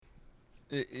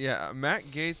Yeah, Matt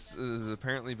Gaetz has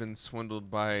apparently been swindled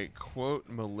by quote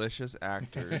malicious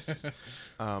actors.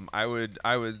 I would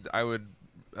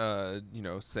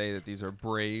say that these are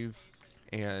brave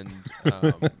and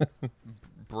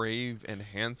brave and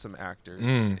handsome actors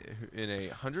in a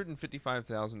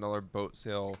 $155,000 boat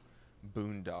sale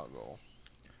boondoggle.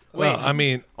 Well, I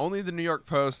mean, only the New York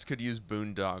Post could use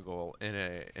boondoggle in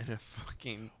a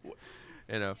fucking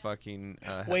Wait a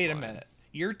headline. minute.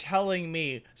 You're telling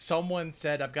me someone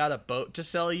said I've got a boat to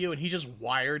sell you, and he just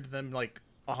wired them like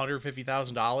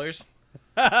 $150,000?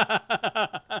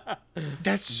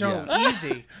 That's so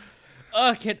easy.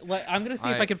 I'm gonna see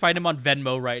if I can find him on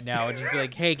Venmo right now and just be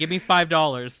like, "Hey, give me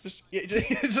 $5."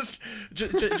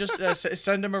 Just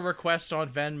send him a request on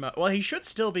Venmo. Well, he should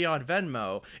still be on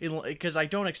Venmo because I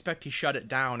don't expect he shut it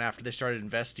down after they started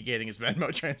investigating his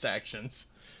Venmo transactions.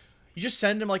 You just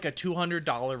send him like a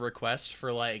 $200 request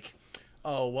for like,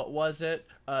 what was it?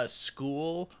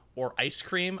 School or ice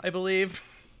cream, I believe.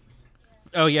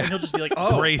 Oh yeah, and he'll just be like,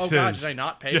 "Oh God, did I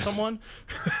not pay someone?"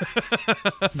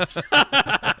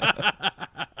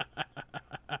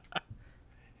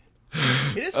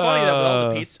 It is funny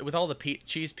that with all the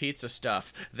cheese pizza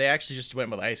stuff, they actually just went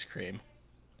with ice cream.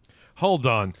 Hold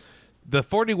on. The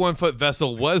 41-foot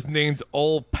vessel was named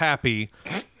Old Pappy,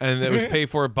 and it was paid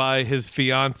for by his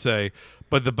fiance,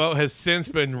 but the boat has since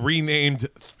been renamed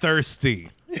Thirsty.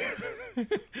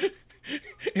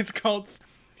 It's called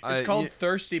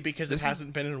Thirsty because it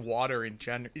hasn't been in water in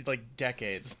like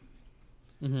decades.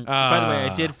 Mm-hmm. By the way,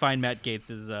 I did find Matt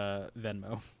Gaetz's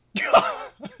Venmo.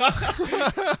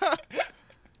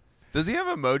 Does he have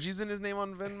emojis in his name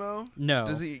on Venmo? No.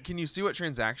 Does he? Can you see what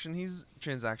transactions he's?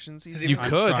 You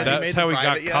could. That's how he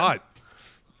got caught.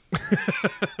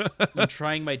 I'm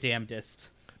trying my damnedest.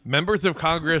 Members of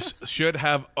Congress should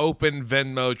have open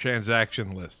Venmo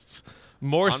transaction lists,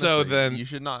 more so than you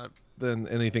should not than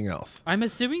anything else. I'm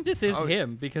assuming this is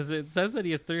him because it says that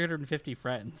he has 350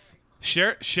 friends.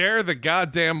 Share the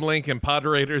goddamn link in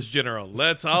Poderators General.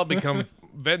 Let's all become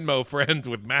Venmo friends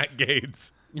with Matt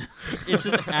Gaetz. It's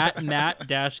just at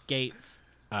Matt-Gaetz.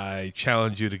 I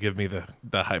challenge you to give me the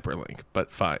hyperlink,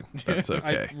 but fine. That's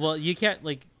okay. You can't,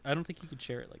 I don't think you could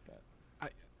share it like that.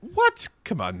 What?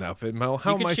 Come on now, Venmo.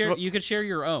 How am I supposed... You could share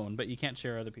your own, but you can't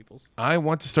share other people's. I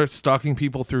want to start stalking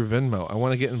people through Venmo. I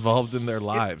want to get involved in their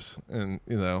lives and,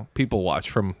 people watch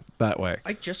from that way.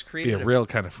 I just created a real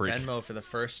kind of freak. Venmo for the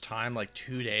first time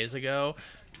 2 days ago.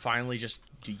 Finally just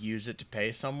to use it to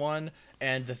pay someone.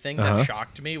 And the thing that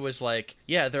shocked me was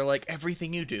they're like,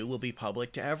 everything you do will be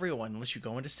public to everyone unless you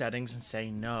go into settings and say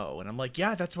no. And I'm like,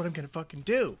 yeah, that's what I'm going to fucking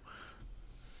do.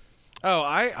 Oh,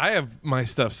 I have my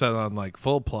stuff set on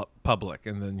full public,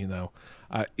 and then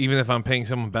even if I'm paying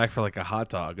someone back for a hot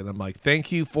dog, and I'm like,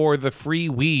 thank you for the free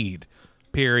weed,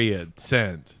 period,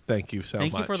 send. Thank you so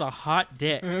much. Thank you for the hot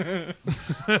dick.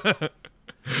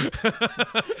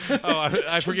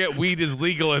 I forget weed is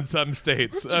legal in some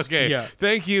states. Okay, yeah.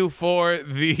 Thank you for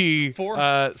the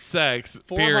sex.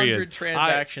 400 period.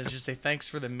 transactions. Just say thanks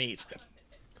for the meat.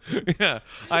 Yeah,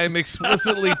 I am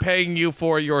explicitly paying you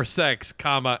for your sex,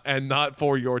 and not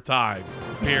for your time.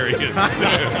 Period.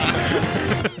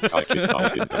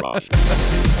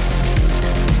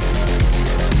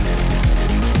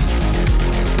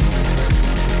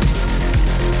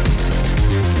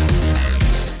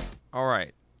 All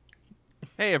right.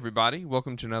 Hey, everybody.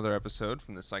 Welcome to another episode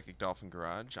from the Psychic Dolphin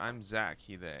Garage. I'm Zach,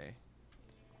 he, they.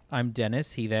 I'm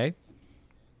Dennis, he, they.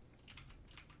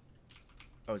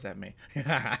 Oh, is that me?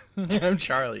 I'm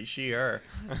Charlie, she, her.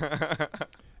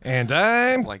 And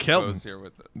I'm Kelton. Here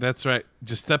with it. That's right.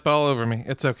 Just step all over me.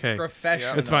 It's okay.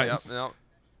 Professional. It's fine. Yep.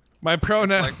 My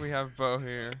pronoun. Like we have Bo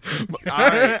here. All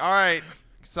right.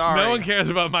 Sorry. No one cares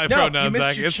about my no, pronouns, you missed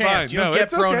Zach. your It's chance. fine. You don't get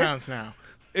it's pronouns now.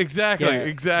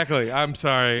 Exactly. I'm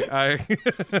sorry.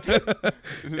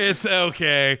 It's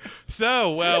okay.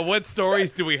 So, what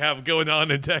stories do we have going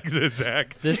on in Texas,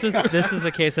 Zach? This is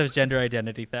a case of gender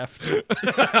identity theft.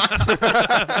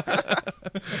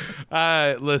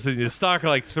 Listen, you stalk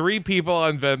 3 people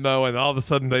on Venmo, and all of a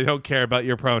sudden they don't care about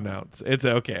your pronouns. It's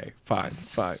okay. Fine.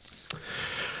 That's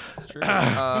true.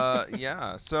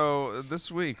 Yeah. So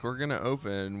this week we're gonna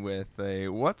open with a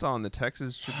what's on the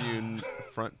Texas Tribune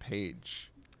front page.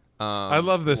 I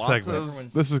love this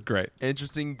segment. This is great.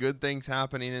 Interesting, good things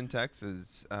happening in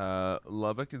Texas.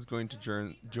 Lubbock is going to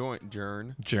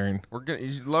adjourn.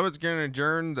 Lubbock's going to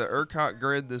adjourn the ERCOT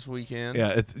grid this weekend. Yeah,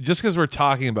 it's just because we're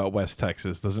talking about West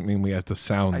Texas doesn't mean we have to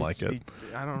sound like it.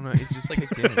 I don't know. It's just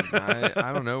again,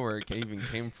 I don't know where it even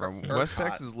came from. ERCOT. West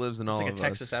Texas lives in all of us. It's like a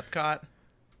Texas Epcot.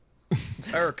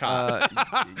 ERCOT.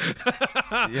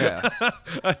 Yes.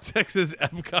 A Texas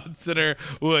Epcot Center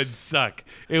would suck.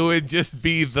 It would just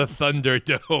be the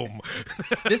Thunderdome.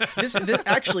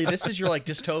 This is your like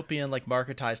dystopian like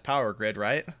marketized power grid,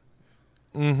 right?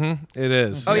 It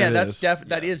is. Oh yeah, It that's is.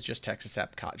 that is just Texas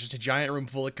Epcot, just a giant room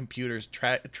full of computers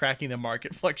tracking the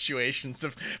market fluctuations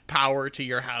of power to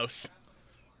your house.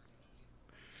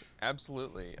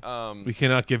 Absolutely. We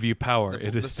cannot give you power.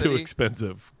 It is too city-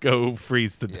 expensive. Go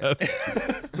freeze to death.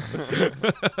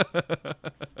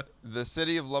 The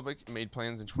city of Lubbock made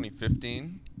plans in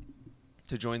 2015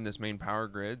 to join this main power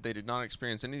grid. They did not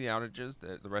experience any of the outages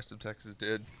that the rest of Texas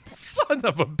did Son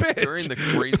of a bitch. during the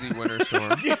crazy winter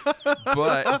storm.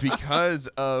 But because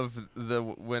of the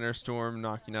winter storm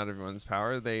knocking out everyone's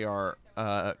power, they are,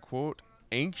 quote,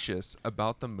 anxious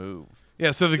about the move.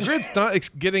 Yeah, so the grid's not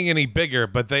getting any bigger,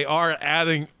 but they are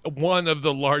adding one of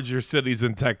the larger cities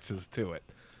in Texas to it.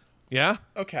 Yeah?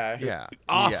 Okay. Yeah.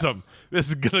 Awesome. Yes. This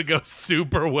is going to go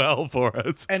super well for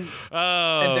us. And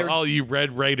all you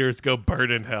Red Raiders go burn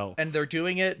in hell. and they're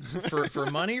doing it for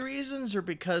money reasons or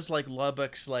because like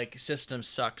Lubbock's like system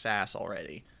sucks ass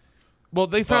already. Well,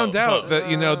 they found out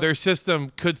that, their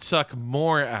system could suck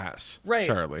more ass, Right.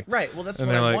 Charlie. Right. Well, that's And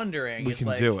what they're I'm like, wondering. we is can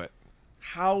like, do it.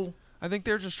 How? I think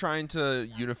they're just trying to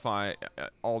unify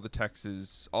all the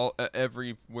Texas,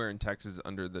 everywhere in Texas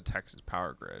under the Texas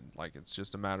power grid. Like, it's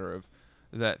just a matter of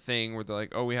that thing where they're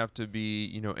like, oh, we have to be,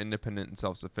 independent and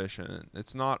self-sufficient.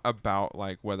 It's not about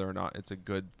like whether or not it's a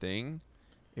good thing.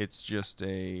 It's just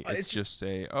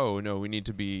oh no, we need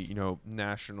to be,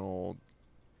 national.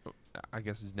 I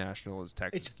guess as national as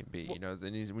Texas can be.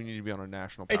 We need to be on a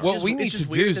national power. It's What just- we it's need just to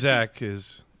weird do, that Zach,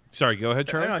 is... Sorry, go ahead,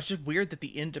 I Charlie. don't know. It's just weird that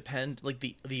the independent, like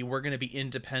the we're going to be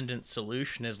independent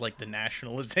solution is like the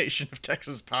nationalization of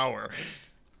Texas power.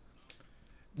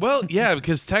 Well, yeah,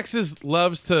 because Texas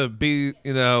loves to be,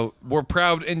 we're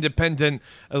proud independent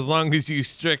as long as you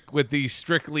stick with the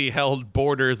strictly held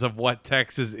borders of what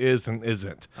Texas is and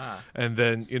isn't. And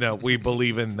then, we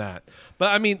believe in that.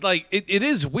 But I mean, like, it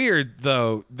is weird,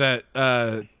 though, that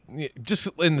just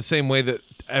in the same way that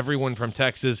everyone from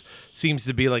Texas seems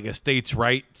to be like a states'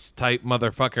 rights type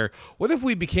motherfucker. What if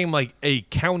we became like a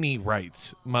county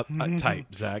rights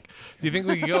type, Zach? Do you think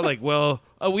we could go like, well,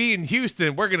 we in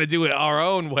Houston, we're going to do it our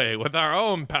own way with our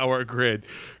own power grid.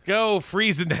 Go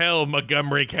freeze in hell,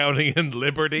 Montgomery County and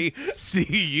Liberty. See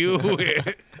you.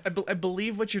 I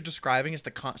believe what you're describing is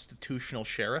the constitutional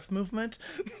sheriff movement.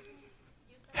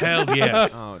 Hell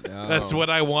yes. Oh no. That's what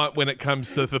I want when it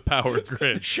comes to the power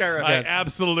grid. Sheriff. I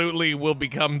absolutely will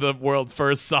become the world's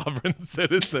first sovereign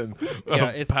citizen of Yeah,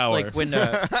 it's power. like when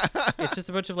it's just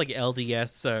a bunch of like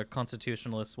LDS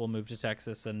constitutionalists will move to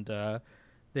Texas and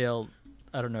they'll,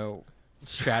 I don't know,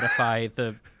 stratify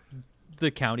the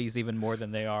counties even more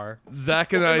than they are.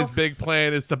 Zach and I's big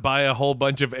plan is to buy a whole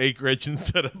bunch of acreage and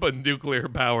set up a nuclear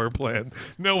power plant.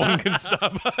 No one can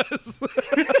stop us.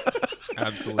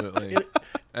 Absolutely.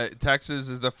 Texas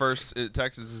is the first.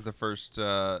 Texas is the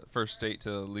first state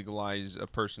to legalize a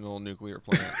personal nuclear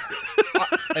plant.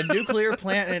 A nuclear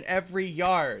plant in every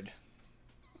yard.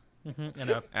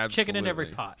 And a chicken in every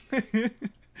pot.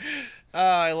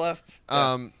 I love.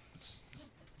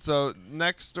 So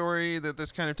next story that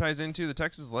this kind of ties into, the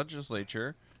Texas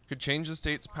legislature could change the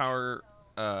state's power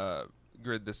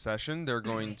grid this session. They're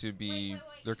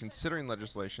considering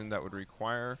legislation that would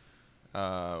require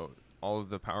all of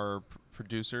the power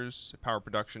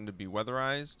production to be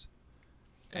weatherized.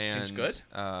 That seems good.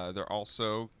 They're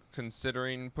also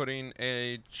considering putting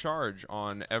a charge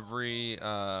on every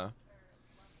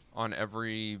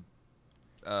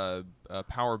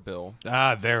power bill.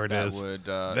 There it That is. would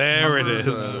There it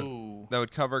cover is. that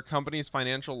would cover companies'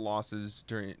 financial losses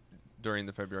during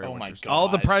the February Oh my winter storm. All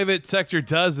the God. private sector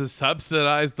does is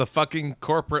subsidize the fucking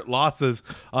corporate losses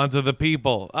onto the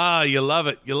people. You love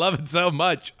it. You love it so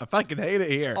much. I fucking hate it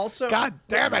here. Also, God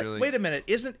damn it. Really? Wait a minute.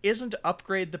 Isn't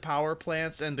upgrade the power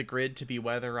plants and the grid to be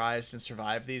weatherized and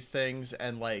survive these things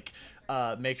and like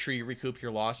make sure you recoup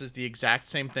your losses the exact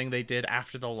same thing they did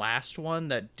after the last one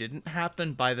that didn't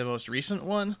happen by the most recent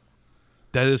one?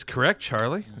 That is correct,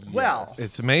 Charlie. Well,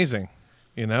 It's amazing.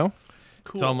 It's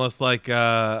cool. almost like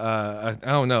I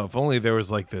don't know. If only there was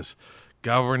like this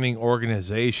governing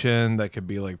organization that could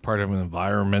be like part of an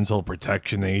environmental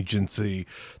protection agency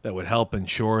that would help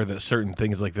ensure that certain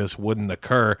things like this wouldn't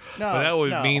occur. But that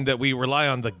would no. mean that we rely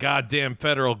on the goddamn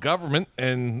federal government,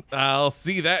 and I'll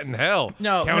see that in hell.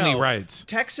 County rights.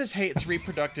 Texas hates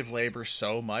reproductive labor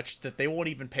so much that they won't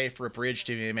even pay for a bridge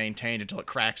to be maintained until it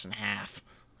cracks in half.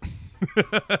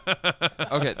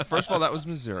 Okay, first of all, that was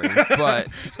Missouri, but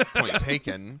point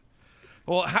taken.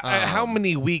 Well, how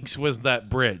many weeks was that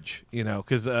bridge? You know,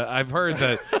 because I've heard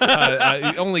that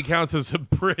it only counts as a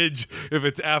bridge if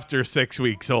it's after 6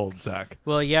 weeks old, Zach.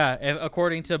 Well, yeah.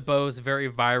 According to Bo's very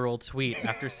viral tweet,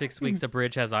 after 6 weeks, a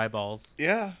bridge has eyeballs.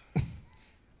 Yeah.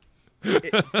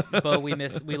 Bo, we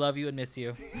love you and miss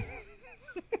you.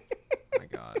 My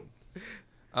God.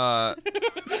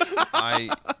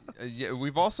 Yeah,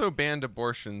 we've also banned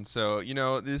abortion, so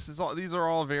these are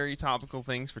all very topical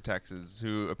things for Texas.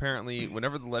 Who apparently,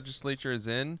 whenever the legislature is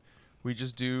in, we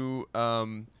just do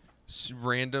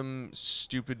random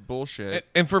stupid bullshit.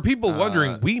 And for people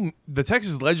wondering, the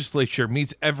Texas legislature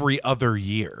meets every other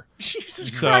year.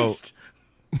 Jesus Christ.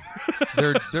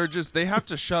 They have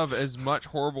to shove as much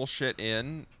horrible shit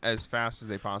in as fast as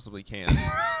they possibly can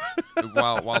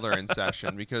while they're in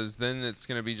session, because then it's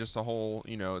going to be just a whole,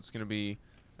 it's going to be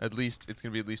at least 2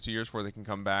 years before they can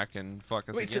come back and fuck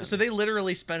us again. So they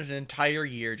literally spent an entire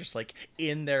year just like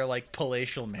in their like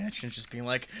palatial mansions, just being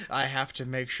like, I have to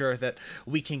make sure that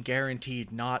we can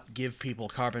guaranteed not give people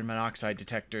carbon monoxide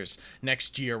detectors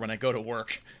next year when I go to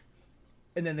work.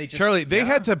 And then they just Charlie, they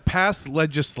had to pass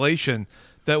legislation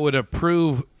that would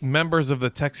approve members of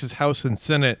the Texas House and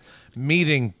Senate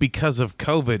meeting because of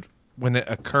COVID when it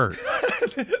occurred.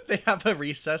 They have a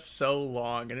recess so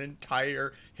long, an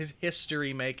entire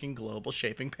history-making,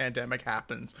 global-shaping pandemic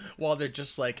happens while they're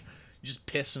just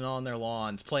pissing on their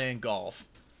lawns, playing golf.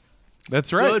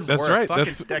 That's right. Good That's work. right.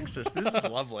 Fucking Texas. This is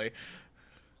lovely.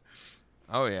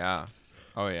 Oh yeah.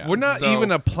 We're not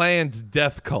even a planned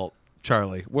death cult,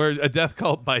 Charlie. We're a death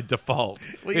cult by default.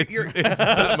 Well, it's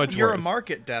that much you're worse. a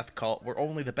market death cult where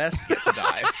only the best get to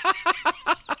die.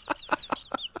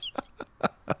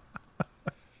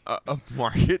 A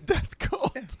market death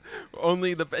cult.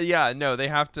 Only they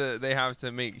have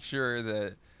to make sure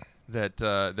that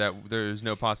there's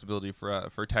no possibility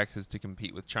for Texas to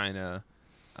compete with China.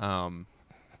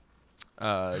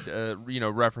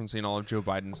 Referencing all of Joe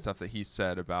Biden's stuff that he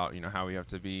said about how we have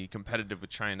to be competitive with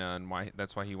China, and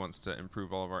that's why he wants to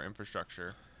improve all of our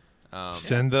infrastructure.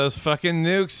 Send those fucking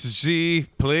nukes, G,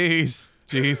 please.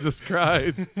 Jesus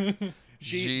Christ.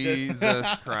 Jesus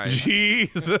Christ.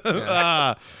 Jesus.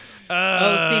 Yeah.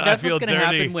 That's what's going to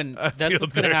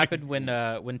happen when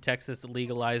when Texas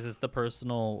legalizes the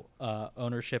personal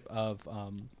ownership of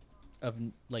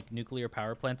like nuclear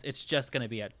power plants. It's just going to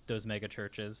be at those mega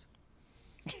churches.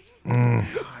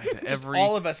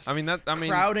 All of us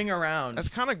crowding around. That's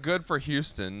kind of good for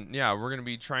Houston. Yeah, we're gonna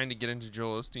be trying to get into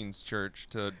Joel Osteen's church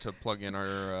to plug in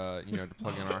our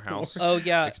house. Oh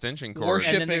yeah, extension cord.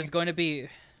 And then there's going to be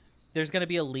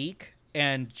a leak,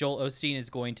 and Joel Osteen is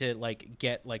going to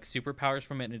get superpowers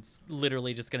from it, and it's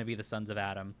literally just going to be the Sons of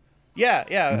Adam. Yeah.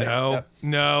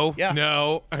 No. Yeah.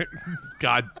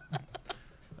 God.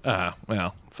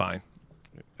 Well, fine.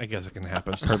 I guess it can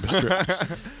happen. Purpose.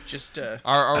 Just I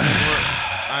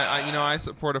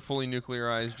support a fully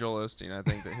nuclearized Joel Osteen. I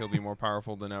think that he'll be more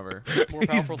powerful than ever. More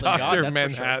powerful He's than God, Dr. that's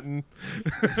Manhattan.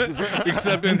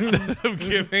 Except instead of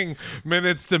giving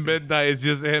minutes to midnight, it's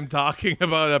just him talking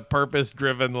about a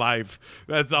purpose-driven life.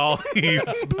 That's all he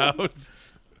spouts.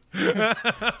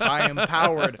 I am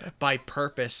powered by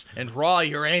purpose and raw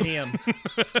uranium.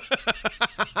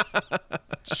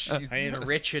 I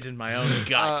enrich it in my own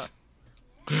guts.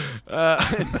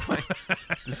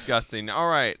 Disgusting. All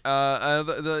right.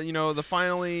 The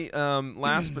finally,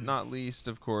 last but not least,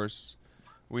 of course,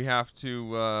 we have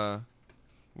to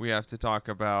talk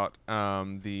about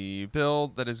the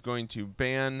bill that is going to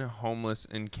ban homeless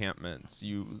encampments.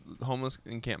 Homeless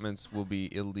encampments will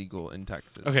be illegal in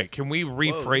Texas. Okay, can we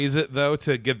rephrase it though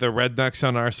to get the rednecks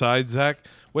on our side, Zach?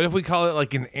 What if we call it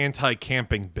like an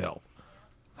anti-camping bill?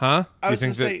 Huh? I was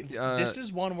going to say, this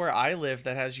is one where I live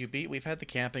that has you beat. We've had the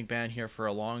camping ban here for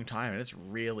a long time, and it's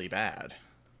really bad.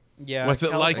 Yeah. What's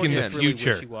it like in the future?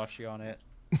 Really wishy-washy on it.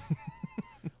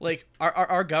 Like,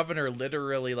 our governor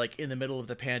literally, in the middle of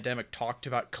the pandemic, talked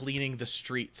about cleaning the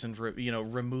streets and,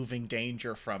 removing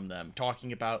danger from them.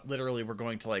 Talking about, literally, we're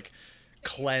going to,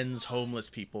 cleanse homeless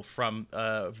people from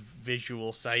a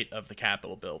visual sight of the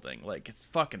Capitol building. It's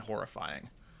fucking horrifying.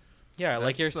 Yeah,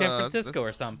 like you're San Francisco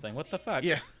or something. What the fuck?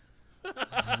 Yeah.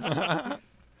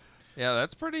 Yeah,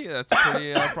 that's pretty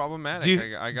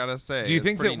problematic. I gotta say. Do you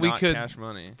think that we could cash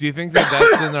money? Do you think that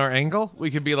that's in our angle?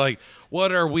 We could be like,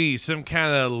 what are we? Some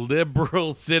kind of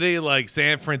liberal city like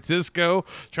San Francisco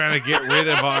trying to get rid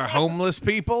of our homeless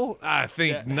people? I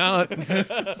think not.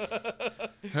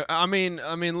 I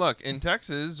mean, look, in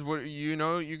Texas,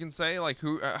 you can say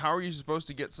how are you supposed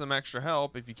to get some extra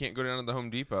help if you can't go down to the Home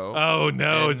Depot? Oh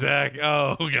no, Zach!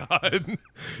 Oh God,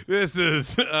 this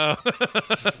is this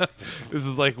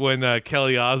is like when when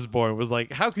Kelly Osbourne was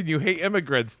like, "How can you hate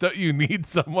immigrants? Don't you need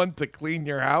someone to clean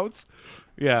your house?"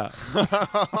 Yeah.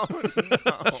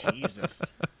 Jesus.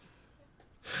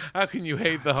 How can you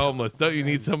hate the homeless? Don't you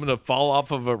need someone to fall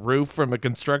off of a roof from a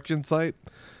construction site?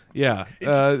 Yeah.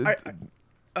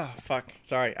 Oh fuck!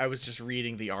 Sorry, I was just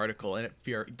reading the article and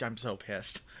I'm so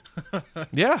pissed.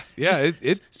 Yeah.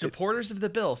 Supporters of the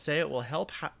bill say it will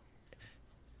help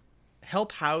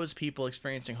house people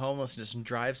experiencing homelessness and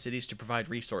drive cities to provide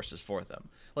resources for them.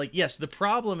 Like, yes, the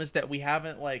problem is that we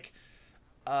haven't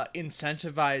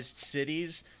incentivized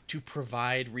cities to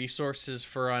provide resources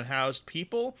for unhoused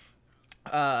people.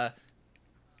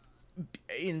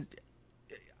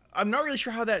 I'm not really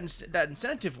sure how that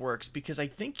incentive works, because I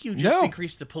think you just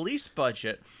increase the police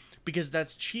budget because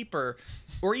that's cheaper,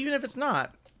 or even if it's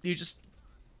not, you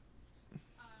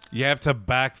have to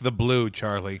back the blue,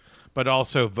 Charlie, but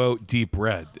also vote deep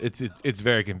red. It's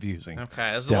very confusing.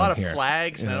 Okay, there's a lot of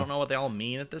flags, and I don't know what they all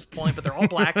mean at this point, but they're all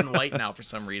black and white now for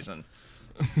some reason.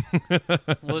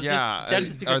 Well, that's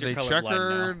just because are they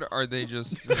checkered? Are they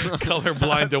just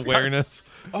colorblind awareness?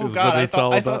 Oh God, I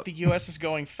thought the U.S. was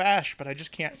going fash, but I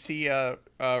just can't see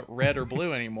red or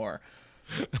blue anymore.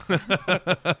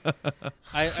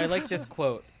 I like this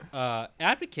quote.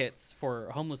 Advocates for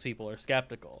homeless people are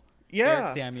skeptical. Yeah.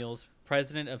 Eric Samuels,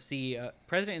 president and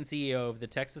CEO of the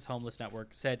Texas Homeless Network,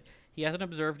 said he hasn't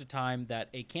observed a time that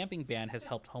a camping ban has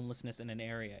helped homelessness in an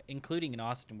area, including in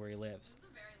Austin where he lives.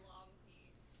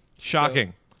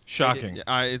 Shocking.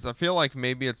 I feel like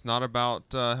maybe it's not about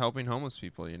helping homeless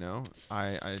people.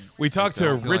 We talked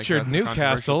to Richard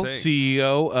Newcastle,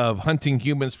 CEO of Hunting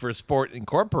Humans for Sport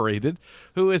Incorporated,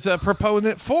 who is a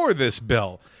proponent for this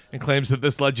bill and claims that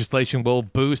this legislation will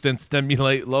boost and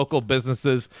stimulate local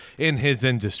businesses in his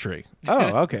industry.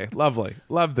 Oh, okay, lovely,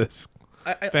 love this.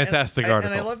 Fantastic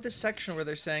article. And I love this section where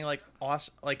they're saying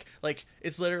awesome,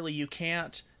 it's literally you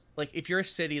can't. If you're a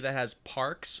city that has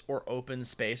parks or open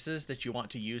spaces that you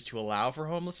want to use to allow for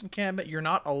homeless encampment, you're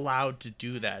not allowed to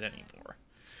do that anymore.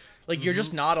 You're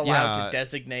just not allowed to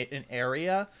designate an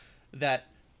area that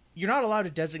you're not allowed to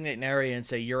designate an area and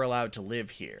say you're allowed to live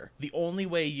here. The only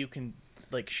way you can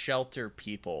shelter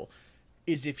people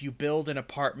is if you build an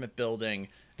apartment building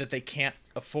that they can't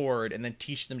afford and then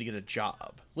teach them to get a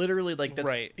job. Literally,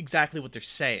 that's exactly what they're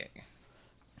saying.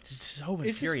 It's so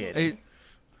infuriating.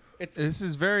 This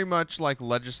is very much like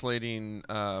legislating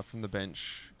from the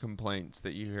bench complaints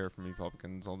that you hear from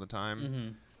Republicans all the time. Mm-hmm.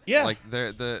 Yeah,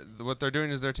 what they're doing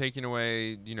is they're taking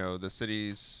away the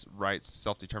city's rights to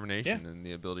self-determination and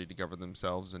the ability to govern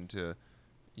themselves and to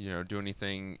do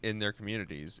anything in their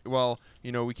communities. Well,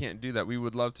 we can't do that. We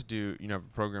would love to do a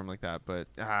program like that, but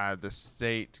the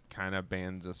state kind of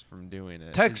bans us from doing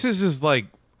it. Texas is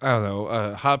I don't know,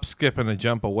 a hop, skip, and a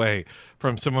jump away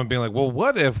from someone being like, well,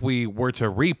 what if we were to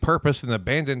repurpose an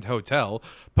abandoned hotel,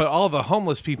 put all the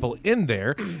homeless people in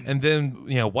there, and then,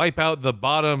 wipe out the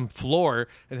bottom floor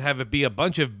and have it be a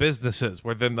bunch of businesses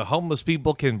where then the homeless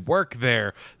people can work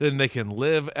there, then they can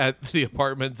live at the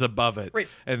apartments above it. Right.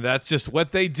 And that's just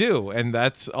what they do, and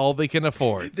that's all they can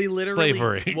afford. They literally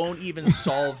Slavery. won't even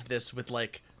solve this with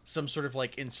some sort of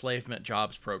enslavement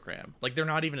jobs program. They're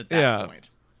not even at that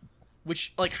point.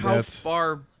 Which, how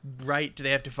far right do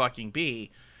they have to fucking be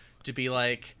to be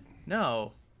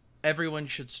no, everyone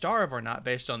should starve or not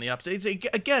based on the upside?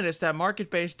 Again, it's that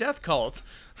market-based death cult.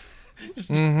 Just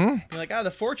be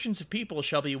the fortunes of people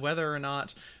shall be whether or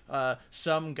not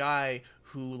some guy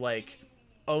who,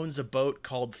 owns a boat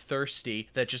called Thirsty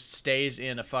that just stays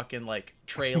in a fucking,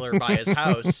 trailer by his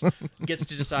house gets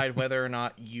to decide whether or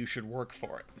not you should work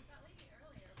for it.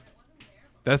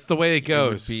 That's the way it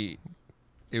goes.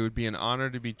 It would be an honor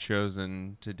to be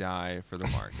chosen to die for the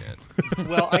market.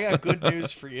 Well, I got good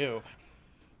news for you.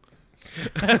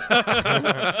 It's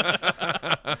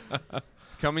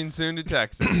coming soon to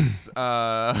Texas.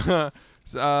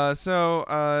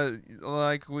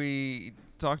 Like we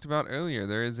talked about earlier,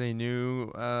 there's a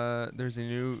new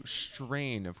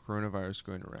strain of coronavirus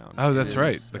going around. Oh, that's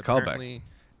right. The callback.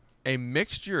 A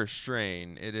mixture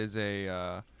strain. It is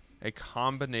a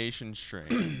combination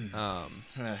strain.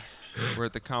 We're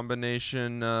at the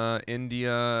combination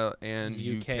India and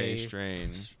UK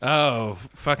strain. Oh,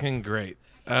 fucking great.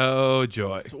 Oh,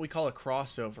 joy. It's what we call a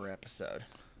crossover episode.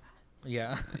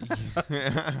 Yeah.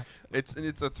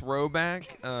 It's a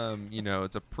throwback.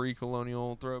 It's a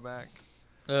pre-colonial throwback.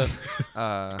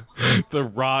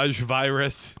 The Raj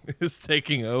virus is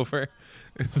taking over.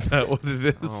 Is that what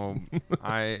it is?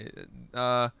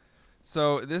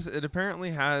 So it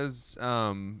apparently has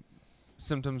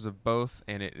symptoms of both,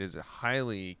 and it is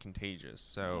highly contagious.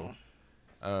 So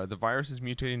the virus is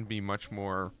mutating to be much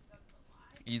more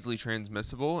easily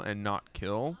transmissible and not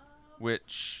kill,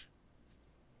 which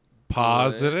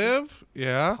Positive,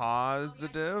 yeah.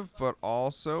 positive, but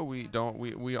also we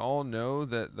all know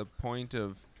that the point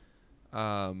of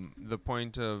a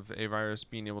virus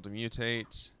being able to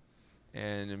mutate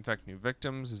and infect new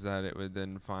victims is that it would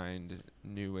then find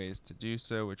new ways to do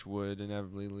so, which would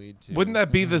inevitably lead to. Wouldn't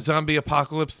that be the zombie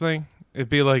apocalypse thing? It'd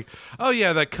be like, oh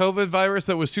yeah, that COVID virus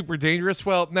that was super dangerous.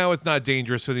 Well, now it's not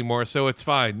dangerous anymore, so it's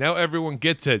fine. Now everyone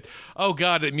gets it. Oh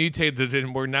god, it mutated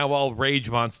and we're now all rage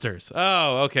monsters.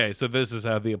 Oh, okay, so this is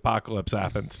how the apocalypse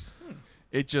happens.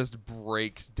 It just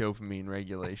breaks dopamine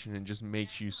regulation and just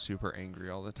makes you super angry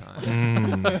all the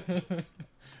time.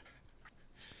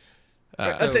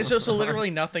 So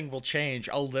literally nothing will change.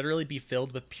 I'll literally be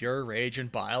filled with pure rage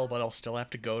and bile, but I'll still have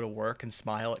to go to work and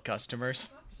smile at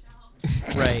customers.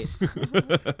 Right.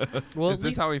 Well, Is at this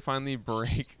least, how we finally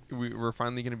break? We're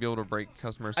finally going to be able to break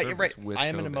customer service with I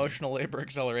am an COVID. emotional labor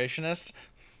accelerationist.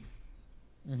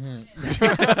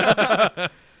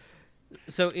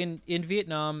 so in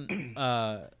Vietnam,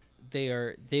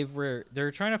 they're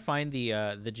trying to find the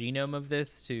genome of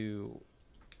this to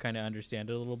kind of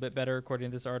understand it a little bit better, according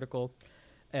to this article.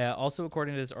 Also,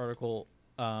 according to this article,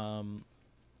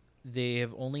 they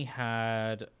have only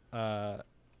had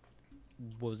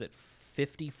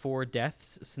 54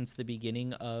 deaths since the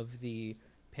beginning of the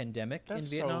pandemic That's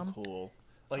in Vietnam. so cool.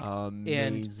 Like,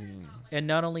 Amazing. And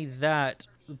not only that,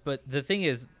 but the thing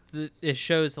is, it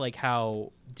shows like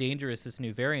how dangerous this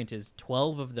new variant is.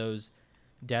 12 of those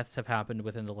deaths have happened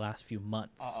within the last few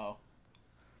months. uh-oh.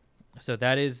 So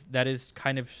that is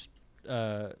kind of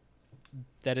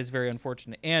that is very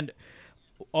unfortunate. And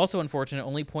also unfortunate,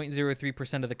 only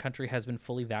 0.03% of the country has been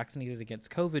fully vaccinated against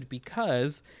COVID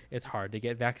because it's hard to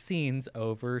get vaccines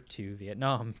over to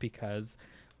Vietnam because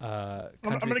countries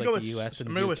I'm gonna like go the US and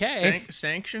I'm the gonna UK. go with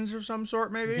sanctions of some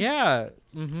sort, maybe. Yeah.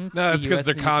 Mm-hmm. No, it's because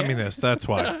they're communists. That's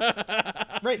why.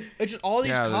 Right. It's just all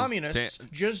these Yeah, there's communists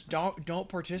just don't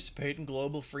participate in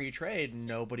global free trade. And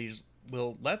nobody's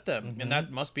will let them, and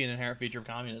that must be an inherent feature of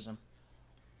communism.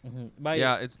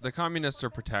 Yeah, it's the communists are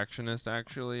protectionist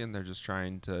actually, and they're just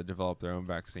trying to develop their own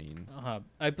vaccine.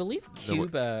 I believe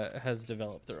Cuba has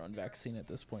developed their own vaccine at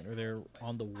this point, or they're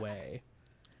on the way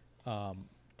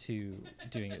to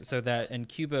doing it. So that, and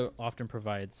Cuba often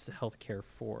provides health care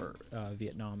for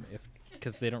Vietnam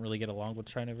because they don't really get along with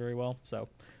China very well. So.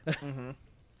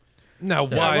 Now,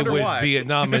 I why wonder would why.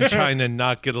 Vietnam and China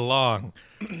not get along?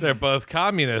 They're both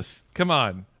communists. Come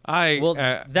on.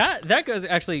 That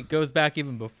goes back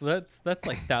even before. That's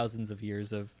like thousands of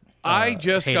years of. I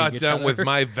just hating got each done other. with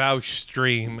my vouch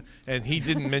stream, and he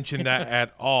didn't mention that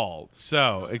at all.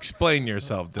 So, explain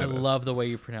yourself, I Dennis. love the way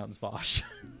you pronounce Vosh.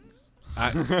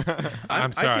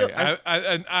 I'm sorry.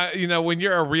 You know, when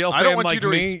you're a real I fan don't want like you to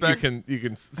me, respect- you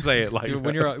can say it like when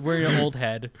that. you're an old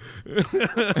head. An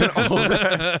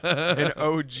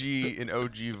OG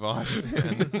Vosh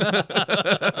fan.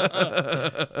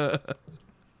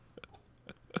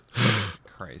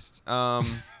 Christ. Yeah,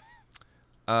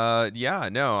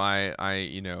 no, I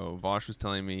Vosh was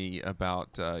telling me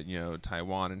about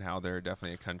Taiwan and how they're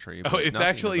definitely a country. Oh, but it's nothing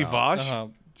actually about- Vosh?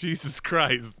 Jesus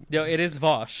Christ. No, it is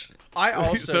Vosh. I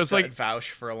also So it's said like- vouch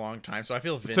for a long time, so I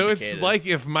feel So vindicated. it's like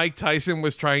if Mike Tyson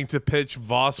was trying to pitch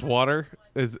Voss Water.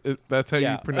 That's how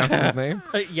Yeah. you pronounce his name?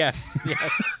 Yes,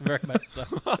 very much so.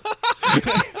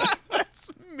 That's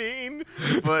mean,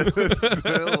 but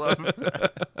I love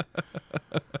that.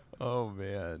 Oh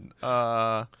man.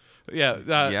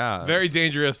 Yeah. Very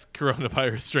dangerous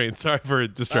coronavirus strain. Sorry for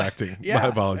distracting. My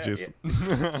apologies.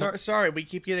 Sorry, we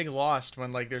keep getting lost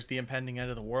when there's the impending end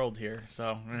of the world here.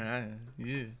 So,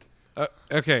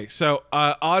 Okay, so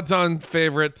odds on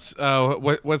favorites.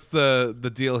 What's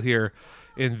the deal here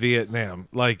in Vietnam?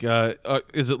 Like,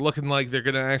 is it looking like they're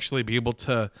going to actually be able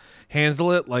to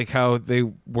handle it, like how they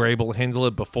were able to handle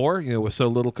it before? You know, with so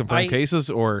little confirmed cases.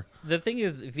 Or The thing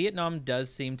is, Vietnam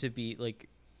does seem to be like.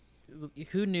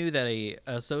 Who knew that a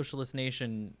socialist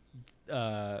nation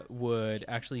would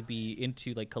actually be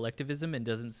into like collectivism and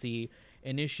doesn't see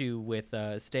an issue with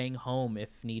staying home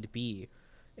if need be,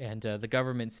 and the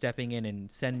government stepping in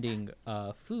and sending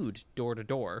food door to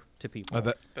door to people.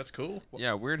 that's cool.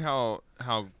 Yeah, weird how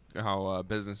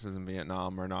businesses in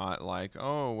Vietnam are not like,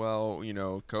 oh well,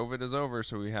 COVID is over,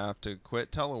 so we have to quit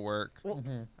telework. Well,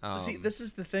 see, this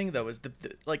is the thing though, is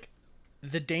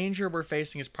the danger we're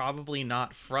facing is probably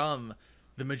not from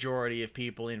the majority of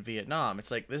people in Vietnam.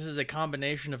 It's like this is a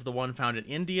combination of the one found in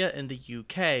India and the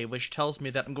UK, which tells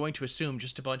me that I'm going to assume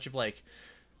just a bunch of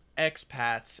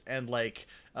expats and like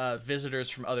visitors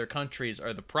from other countries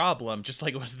are the problem, just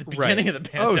like it was at the beginning of the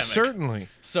pandemic. Oh, certainly.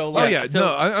 So Oh like, yeah, so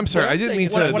no, I'm sorry. what I I'm didn't saying mean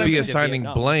is- to what I'm be saying- assigning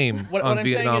Vietnam. blame What on I'm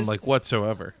saying Vietnam is- like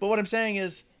whatsoever. But what I'm saying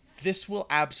is, this will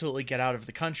absolutely get out of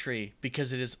the country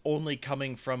because it is only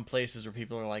coming from places where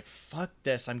people are like, "Fuck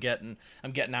this! I'm getting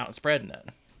out and spreading it."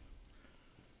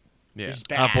 Yeah. It's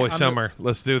Hot bad. boy summer.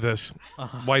 Let's do this.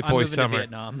 White I'm boy moving to summer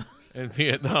Vietnam. in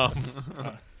Vietnam.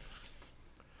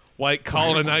 White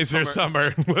colonizer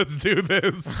summer. Let's do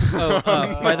this. Oh,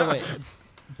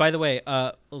 by the way,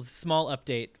 a small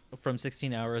update from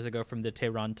 16 hours ago from the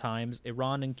Tehran Times: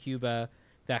 Iran and Cuba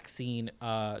vaccine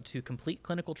to complete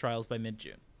clinical trials by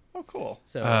mid-June. Oh, cool.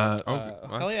 So, Well,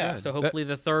 hell that's yeah. good. so hopefully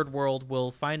the third world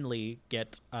will finally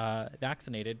get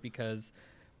vaccinated because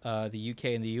the UK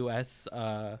and the US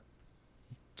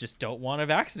just don't want to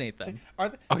vaccinate them. Are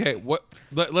they, Okay,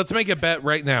 let's make a bet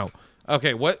right now.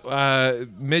 Okay, what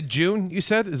mid-June you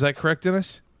said? Is that correct,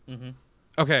 Dennis? Mm-hmm.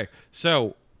 Okay,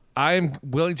 so I'm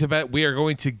willing to bet we are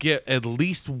going to get at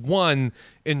least one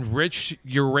enriched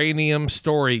uranium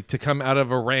story to come out of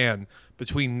Iran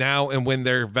between now and when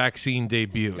their vaccine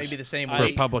debuts. maybe the same for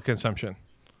week? public consumption.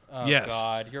 Oh Yes.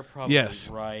 God, you're probably Yes.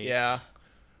 right. Yeah.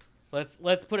 Let's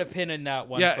put a pin in that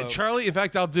one. Yeah, folks. Charlie, in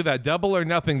fact, I'll do that. Double or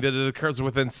nothing that it occurs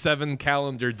within 7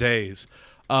 calendar days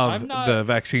of I'm not- the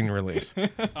vaccine release.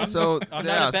 So I'm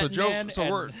yeah, not a so betting Joe, man, so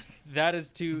and we're that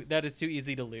is too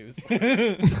easy to lose.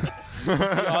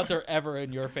 The odds are ever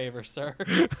in your favor, sir.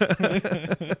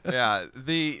 yeah,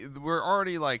 we're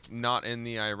already like not in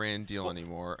the Iran deal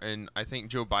anymore, and I think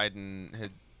Joe Biden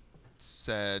had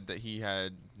said that he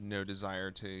had no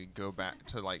desire to go back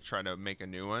to like try to make a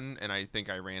new one, and I think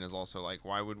Iran is also like,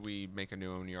 why would we make a new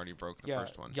one when you already broke the Yeah,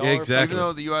 first one? y'all Yeah, are exactly. Even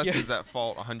though the U.S. Yeah. is at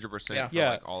fault 100% Yeah. for Yeah.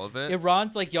 like all of it.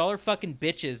 Iran's like, y'all are fucking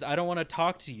bitches. I don't want to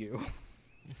talk to you.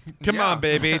 Come Yeah. on,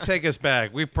 baby, take us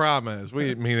back. We promise. We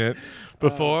didn't mean it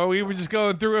before. We were just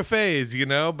going through a phase, you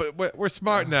know. But we're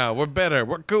smart now. We're better.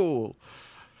 We're cool.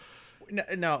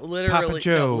 No, literally,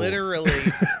 Joe. no, literally.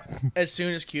 As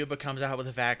soon as Cuba comes out with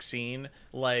a vaccine,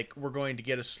 like we're going to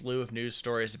get a slew of news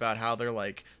stories about how their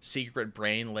like secret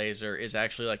brain laser is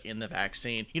actually like in the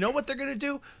vaccine. You know what they're gonna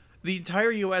do? The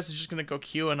entire U.S. is just gonna go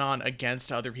QAnon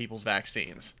against other people's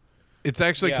vaccines. It's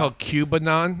actually Yeah. called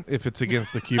Cubanon if it's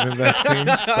against the Cuban vaccine.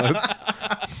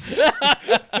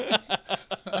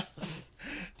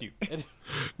 Stupid.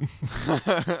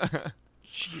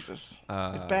 Jesus,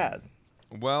 it's bad.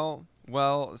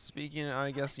 Well, speaking,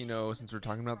 I guess, since we're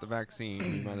talking about the vaccine,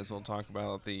 we might as well talk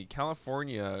about the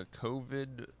California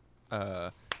COVID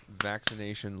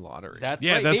vaccination lottery. That's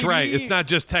Yeah, right, that's right. baby. It's not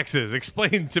just Texas.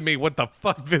 Explain to me what the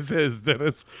fuck this is,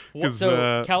 Dennis. 'Cause,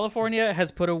 So California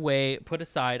has put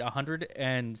aside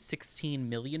 $116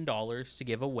 million to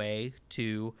give away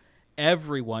to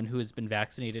everyone who has been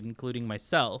vaccinated, including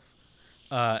myself.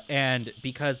 And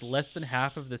because less than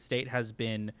half of the state has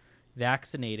been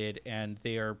vaccinated, and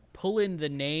they are pulling the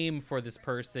name for this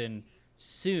person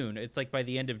soon. It's like by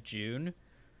the end of June.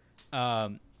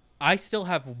 I still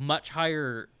have much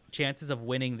higher chances of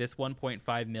winning this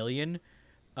 1.5 million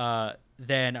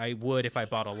than I would if I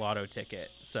bought a lotto ticket.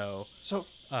 So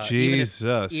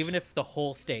Jesus. even if the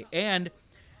whole state, and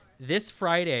this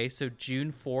Friday, so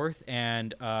June 4th,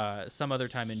 and some other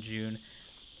time in June,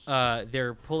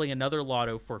 they're pulling another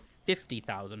lotto for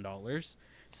 $50,000.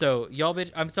 So y'all,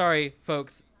 I'm sorry,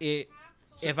 folks. If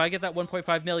I get that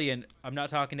 1.5 million, I'm not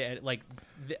talking to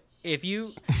if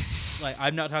you.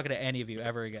 I'm not talking to any of you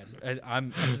ever again.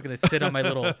 I'm just gonna sit on my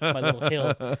little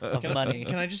hill of money.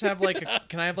 Can I just have like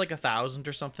can I have like 1,000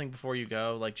 or something before you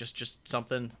go? Like just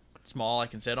something small I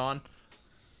can sit on.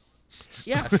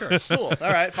 Yeah, sure. Cool.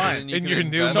 All right, fine. And you in can your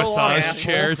new invest- So long, massage asshole.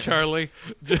 chair, Charlie.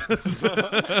 Just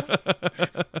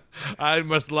I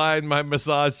must line my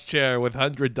massage chair with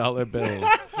 $100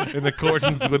 bills in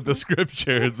accordance with the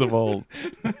scriptures of old.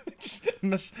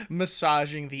 Just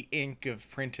massaging the ink of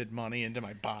printed money into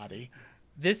my body.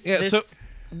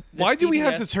 Why do we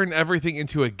have to CVS turn everything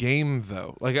into a game,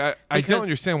 though? Like, I don't Because-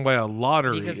 understand why a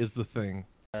lottery because- is the thing.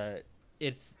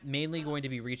 It's mainly going to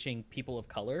be reaching people of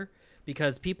color,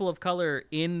 because people of color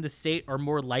in the state are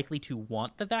more likely to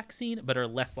want the vaccine, but are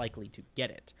less likely to get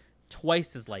it.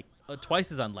 Twice as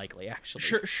unlikely, actually.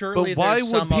 Surely But why there's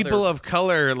would some people other... of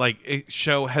color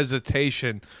show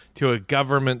hesitation to a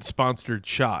government-sponsored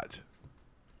shot?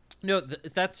 No,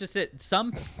 that's just it.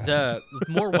 The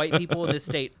more white people in this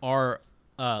state are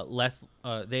less.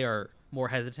 They are more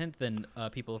hesitant than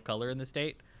people of color in the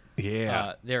state.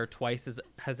 Yeah. They're twice as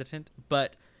hesitant,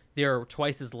 but they're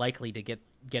twice as likely to get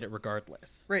it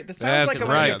regardless. Right, that sounds That's like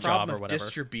right. a problem Job or of whatever.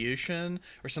 distribution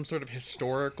or some sort of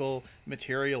historical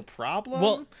material problem.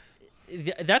 Well,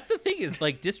 that's the thing is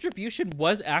like distribution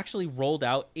was actually rolled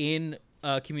out in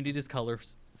communities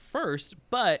colors first,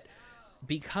 but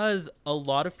because a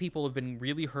lot of people have been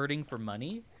really hurting for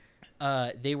money,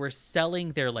 they were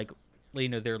selling their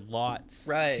their lots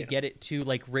to get it to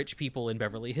like rich people in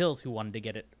Beverly Hills who wanted to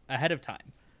get it ahead of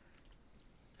time.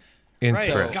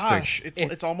 Interesting. Right. Gosh,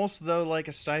 it's almost though like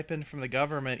a stipend from the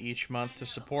government each month to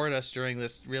support us during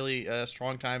this really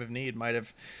strong time of need might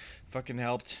have fucking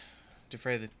helped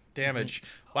defray the damage.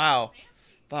 Wow.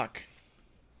 Fuck.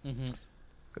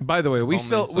 By the way, we only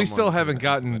still someone haven't could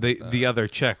gotten implement the that. other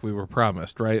check we were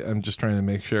promised, right? I'm just trying to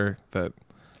make sure that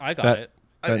I got that, it.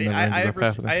 that never ended up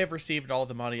happening. I have received all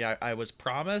the money I was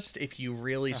promised. If you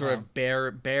really sort of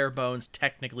bare bones,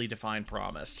 technically defined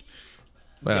promised.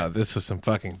 Wow, Yes. this is some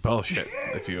fucking bullshit,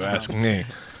 if you ask me.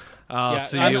 I'll Yeah,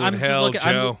 see I'm- you I'm in just hell, looking-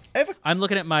 Joe. I'm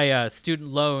looking at my student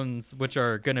loans, which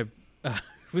are gonna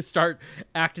start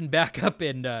acting back up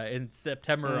in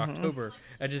September or October.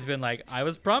 I've just been like, I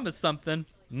was promised something.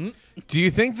 Do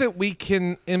you think that we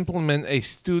can implement a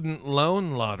student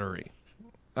loan lottery?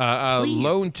 A Please.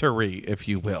 loan-tory, if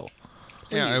you will.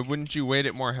 Yeah, Please. wouldn't you weight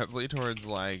it more heavily towards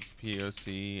like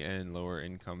POC and lower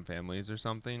income families or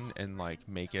something, and like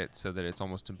make it so that it's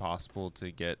almost impossible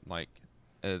to get like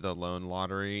the loan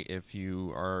lottery if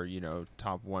you are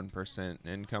top 1%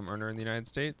 income earner in the United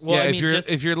States? Well, yeah, I mean,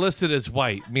 if you're listed as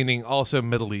white, meaning also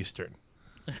Middle Eastern.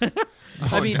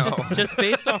 I mean, no. just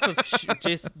based off of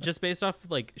just based off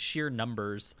of, like sheer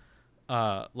numbers,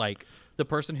 like the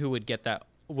person who would get that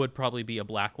would probably be a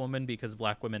black woman because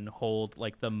black women hold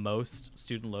like the most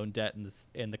student loan debt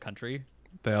in the country.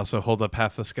 They also hold up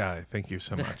half the sky. Thank you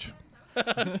so much.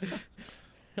 I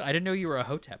didn't know you were a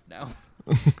hotep now.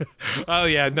 Oh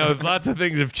yeah, no, lots of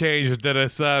things have changed,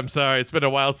 Dennis. I'm sorry, it's been a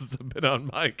while since I've been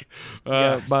on mic.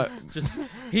 Yeah, But just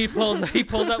he pulls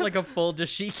out like a full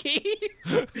dashiki.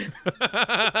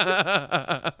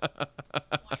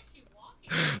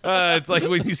 it's like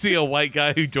when you see a white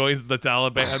guy who joins the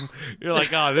Taliban, you're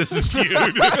like, oh, this is cute.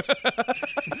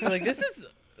 Like this is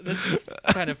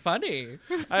kind of funny.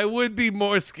 I would be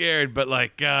more scared, but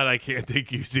like, God, I can't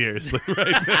take you seriously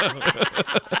right now.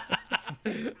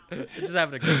 Just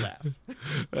having a good laugh.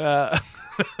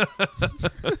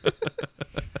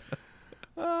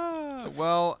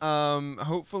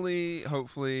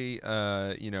 Hopefully,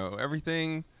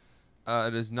 everything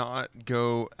does not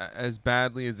go as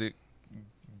badly as it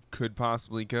could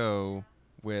possibly go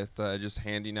with just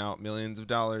handing out millions of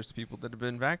dollars to people that have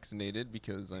been vaccinated,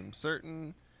 because I'm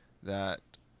certain that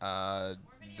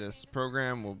this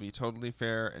program will be totally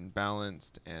fair and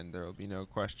balanced, and there will be no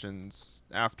questions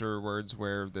afterwards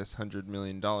where this $100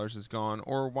 million is gone,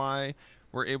 or why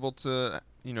we're able to,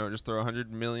 just throw $100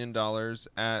 million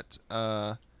at,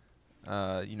 at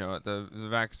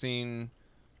the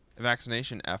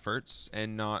vaccination efforts,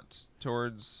 and not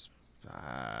towards,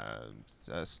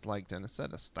 like Dennis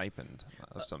said, a stipend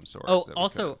of some sort. Oh, that we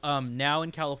also, could've- now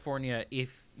in California,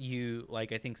 if you I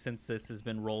think since this has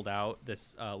been rolled out,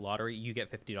 this lottery, you get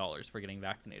 $50 for getting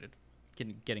vaccinated,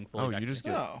 getting fully vaccinated. you just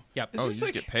get. Oh. Yep. This you is just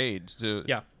like- get paid to.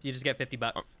 Yeah, you just get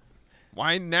 $50.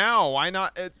 Why now? Why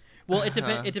not? Well,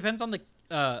 it depends on the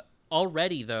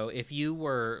already though. If you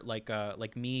were like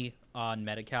me on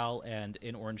Medi-Cal and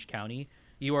in Orange County,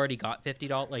 you already got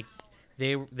 $50. Like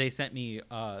they sent me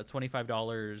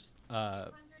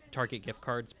 $25 Target gift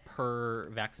cards per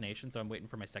vaccination, so I'm waiting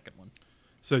for my second one.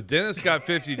 So Dennis got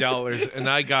 $50, and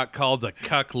I got called a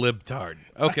cuck libtard.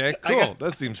 Okay, I cool. got-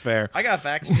 That seems fair. I got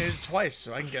vaccinated twice,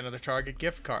 so I can get another Target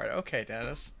gift card. Okay,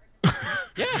 Dennis.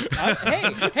 Yeah.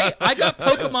 Hey, I got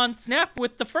Pokemon Snap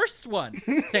with the first one.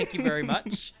 Thank you very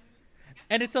much.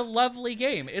 And it's a lovely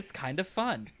game. It's kind of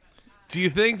fun. Do you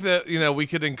think that we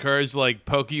could encourage like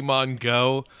Pokemon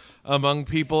Go among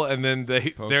people, and then they're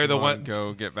the Pokemon ones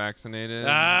go get vaccinated.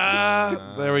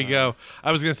 there we go.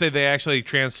 I was gonna say they actually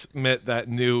transmit that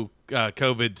new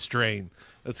COVID strain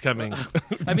that's coming.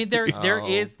 I mean, there Oh,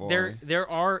 is boy.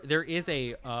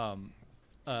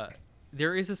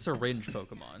 there is a syringe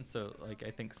Pokemon. So like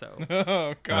I think so.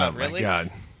 Oh, God, oh really? my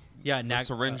God. Yeah. The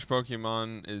syringe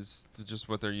Pokemon is just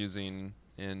what they're using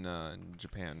in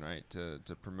Japan, right? To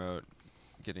promote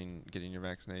getting your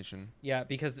vaccination. Yeah,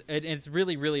 because it's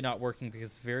really not working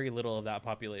because very little of that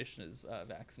population is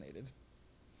vaccinated.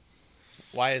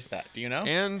 Why is that? Do you know?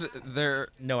 And they're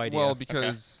No idea. Well,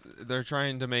 because they're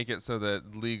trying to make it so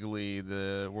that legally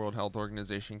the World Health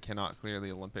Organization cannot clear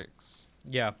the Olympics.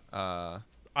 Yeah. I-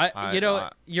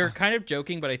 You're kind of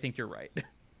joking, but I think you're right.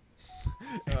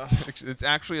 It's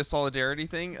actually a solidarity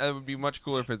thing. It would be much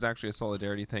cooler if it's actually a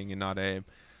solidarity thing and not a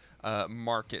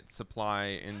market supply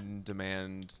and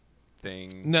demand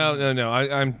thing. No.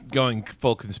 I'm going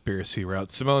full conspiracy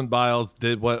route. Simone Biles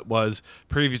did what was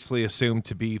previously assumed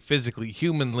to be physically,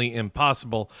 humanly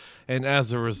impossible, and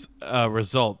as a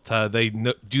result, they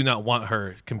do not want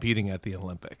her competing at the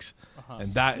Olympics.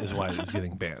 And that is why it's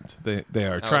getting banned. They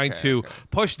are trying to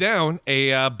push down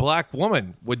a black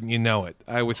woman, wouldn't you know it?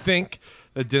 I would think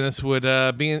that Dennis would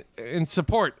be in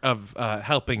support of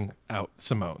helping out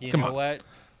Simone. You Come know on. what?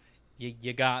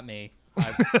 You got me.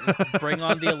 Bring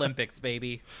on the Olympics,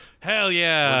 baby. Hell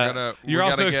yeah. You're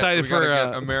also excited for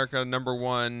get America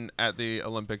 #1 at the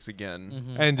Olympics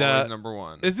again. And always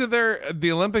 #1. Isn't there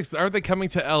the Olympics? Are they coming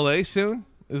to LA soon?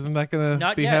 Isn't that going to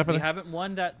Not be yet. happening? We haven't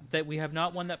won that we have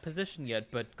not won that position yet,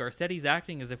 but Garcetti's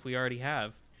acting as if we already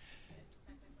have.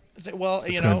 Well,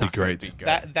 It's going to be great.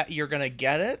 that you're gonna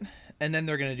get it, and then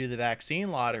they're gonna do the vaccine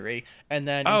lottery, and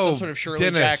then in Oh, some sort of Shirley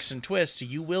Dennis. Jackson twist,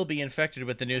 you will be infected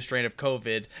with the new strain of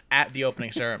COVID at the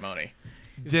opening ceremony.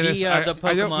 Dennis, Via the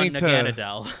I don't Pokemon mean to.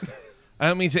 Naganadel. I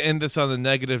don't mean to end this on a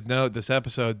negative note this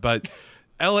episode, but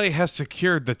LA has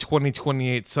secured the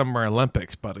 2028 Summer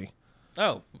Olympics, buddy.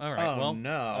 Oh, all right. Oh, well,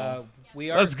 no.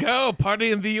 We are. Let's go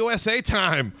party in the USA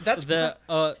time. That's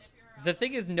The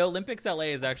thing is, No Olympics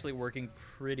LA is actually working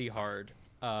pretty hard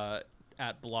at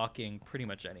blocking pretty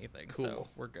much anything. So Cool.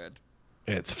 we're good.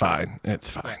 It's fine. It's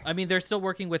fine. I mean, they're still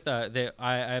working with I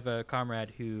have a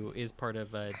comrade who is part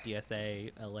of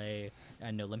DSA LA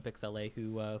and No Olympics LA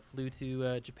who flew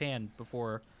to Japan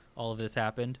before all of this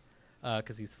happened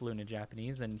because he's fluent in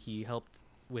Japanese, and he helped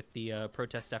with the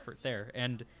protest effort there.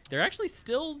 And they're actually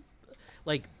still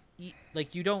like you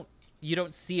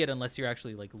don't see it unless you're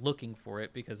actually like looking for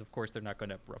it, because of course they're not going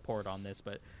to report on this,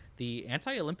 but the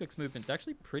anti-Olympics movement's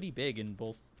actually pretty big in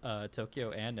both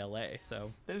Tokyo and LA.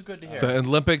 So that is good to hear. The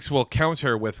Olympics will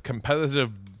counter with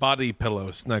competitive body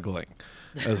pillow snuggling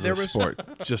as a sport,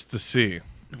 just to see.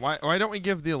 Why don't we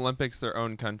give the Olympics their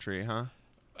own country, huh?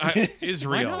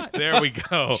 Israel. not? There we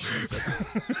go.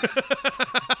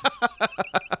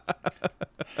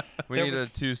 We There need was-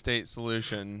 a 2-state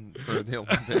solution for the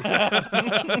Olympics.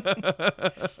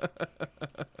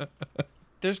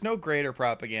 There's no greater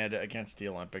propaganda against the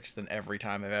Olympics than every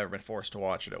time I've ever been forced to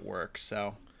watch it at work.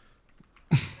 So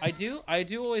I do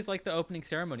always like the opening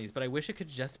ceremonies, but I wish it could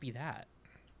just be that.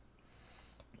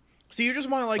 So you just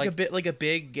want like a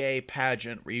big gay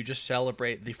pageant where you just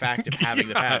celebrate the fact of having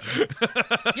the pageant.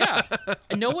 Yeah,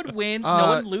 and no one wins, no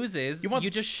one loses. you want- You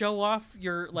just show off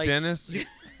your like.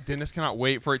 Dennis cannot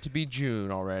wait for it to be June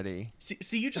already.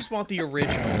 See, you just want the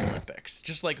original Olympics,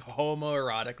 just like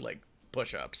homoerotic like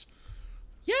push-ups.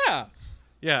 Yeah,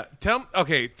 Yeah,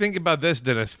 think about this,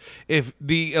 Dennis. If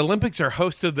the Olympics are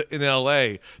hosted in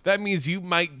LA, that means you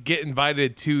might get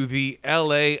invited to the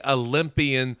LA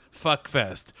Olympian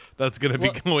Fuckfest that's going to be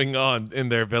going on in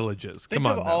their villages. Think Come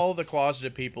on of now. all the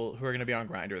closeted people who are going to be on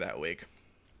Grindr that week.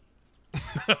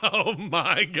 Oh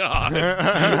my god.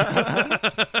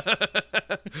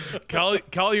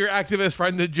 Call your activist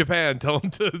friend in Japan. Tell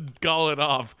him to call it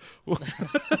off.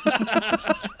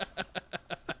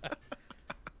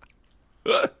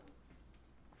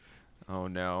 Oh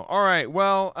no! All right.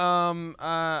 Well,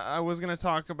 I was gonna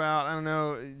talk about, I don't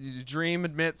know. Dream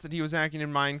admits that he was hacking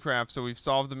in Minecraft, so we've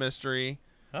solved the mystery.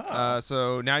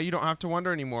 So now you don't have to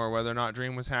wonder anymore whether or not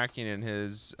Dream was hacking in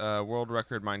his world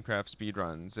record Minecraft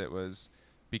speedruns. It was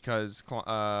because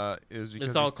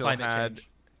it's all climate change.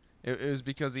 It was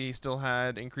because he still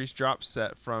had increased drop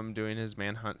set from doing his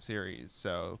Manhunt series.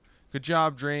 So good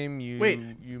job, Dream.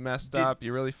 You messed up.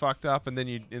 You really fucked up, and then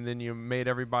you made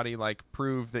everybody like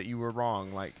prove that you were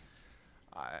wrong. Like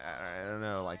I don't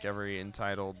know, like every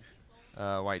entitled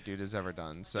white dude has ever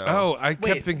done. So I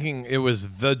kept thinking it was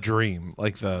The Dream,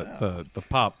 like the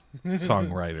pop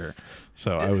songwriter.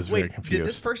 So I was very confused. Did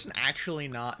this person actually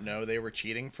not know they were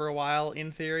cheating for a while,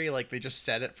 in theory? Like, they just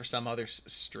said it for some other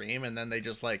stream, and then they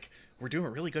just, like, we're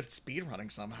doing really good at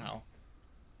speedrunning somehow.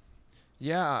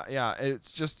 Yeah.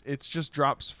 It's just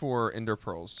drops for ender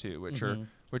pearls too, which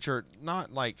are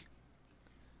not like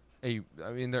I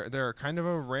mean they're kind of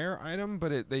a rare item,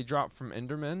 but they drop from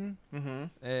endermen. Mm-hmm.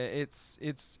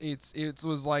 It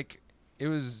was like it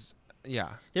was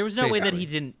yeah. There was no way that basically. he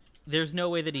didn't. There's no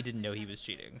way that he didn't know he was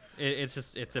cheating. It's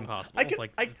impossible.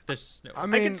 There's no. I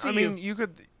mean, you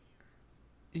could.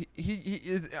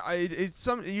 It's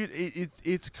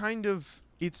kind of.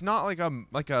 It's not like a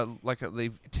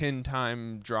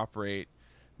 10-time drop rate.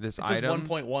 This It's item. his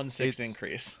 1.16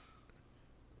 increase.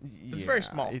 It's very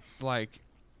small. It's like,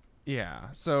 yeah.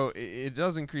 So it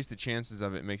does increase the chances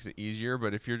of it. Makes it easier.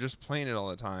 But if you're just playing it all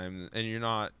the time and you're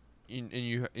not.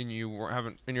 You're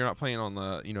not playing on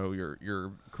the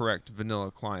your correct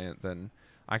vanilla client, then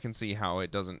I can see how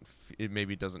it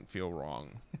maybe doesn't feel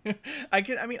wrong. I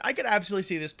could absolutely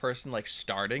see this person like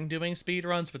starting doing speed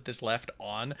runs with this left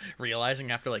on,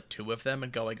 realizing after like 2 of them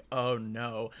and going, oh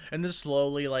no, and then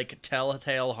slowly like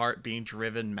telltale heart being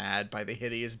driven mad by the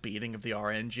hideous beating of the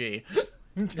RNG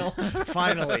until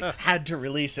finally had to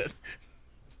release it.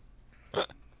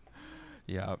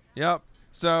 Yep.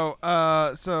 So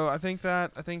I think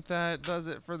that does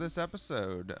it for this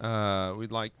episode.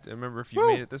 We'd like to remember, if you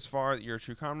made it this far, that you're a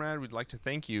true comrade. We'd like to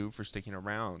thank you for sticking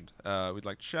around. We'd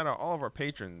like to shout out all of our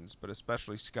patrons, but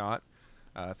especially Scott.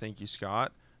 Thank you,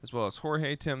 Scott, as well as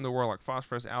Jorge, Tim, the Warlock,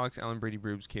 Phosphorus, Alex, Alan, Brady,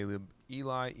 Brubes, Caleb,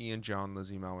 Eli, Ian, John,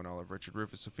 Lizzie, Malwin, Olive, Richard,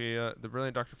 Rufus, Sophia, the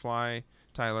Brilliant Dr. Fly,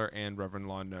 Tyler, and Reverend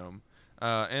Lawn Gnome.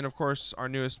 And of course, our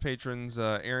newest patrons,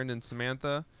 Aaron and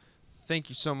Samantha. Thank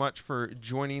you so much for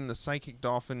joining the Psychic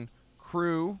Dolphin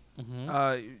crew.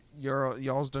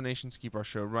 Y'all's donations keep our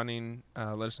show running.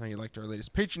 Let us know you liked our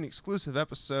latest patron exclusive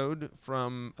episode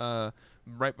from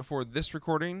right before this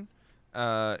recording.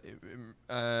 Remember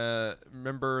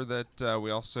that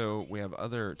we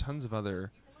have tons of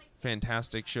other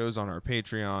fantastic shows on our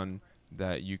Patreon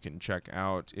that you can check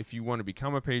out. If you want to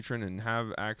become a patron and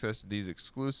have access to these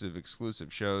exclusive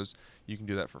shows, you can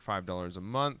do that for $5 a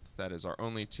month. That is our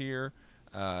only tier.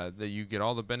 That you get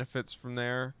all the benefits from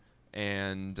there,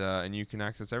 and you can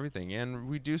access everything. And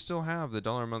we do still have the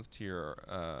 $1 a month tier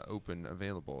open,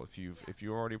 available. If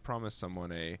you already promised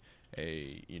someone a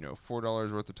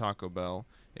 $4 worth of Taco Bell,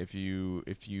 if you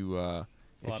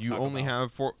only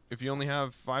have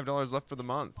 $5 left for the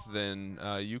month, then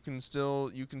you can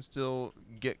still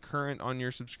get current on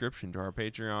your subscription to our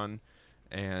Patreon,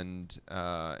 and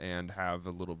have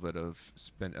a little bit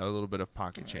of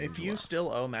pocket change. If you left. still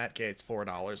owe Matt Gaetz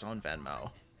 $4 on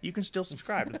Venmo, you can still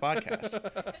subscribe to the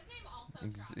podcast.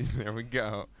 There we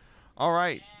go. All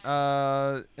right.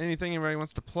 Anything anybody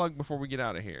wants to plug before we get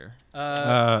out of here?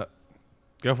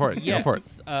 Go for it. Yes. Go for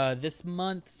it. This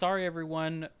month, sorry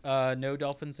everyone, no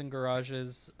Dolphins in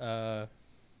Garages.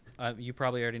 You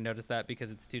probably already noticed that because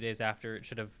it's 2 days after it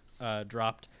should have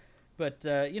dropped. But,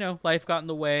 life got in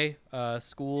the way,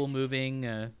 school, moving,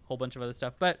 a whole bunch of other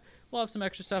stuff. But we'll have some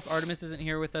extra stuff. Artemis isn't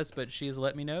here with us, but she's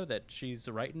let me know that she's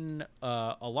writing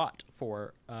a lot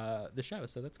for the show,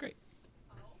 so that's great.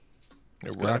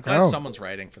 I'm glad someone's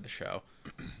writing for the show.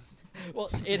 Well,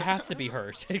 it has to be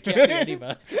hers. It can't be any of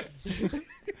us.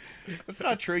 That's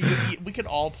not true. We could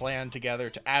all plan together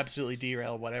to absolutely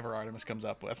derail whatever Artemis comes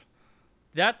up with.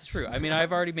 That's true. I mean,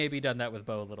 I've already maybe done that with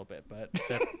Bo a little bit, but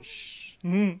that's... shh.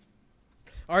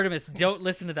 Artemis, don't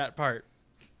listen to that part.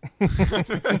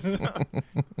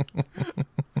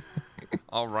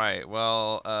 All right.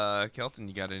 Well, Kelton,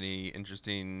 you got any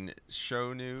interesting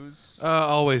show news?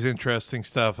 Always interesting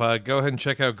stuff. Go ahead and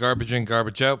check out Garbage In,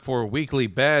 Garbage Out for weekly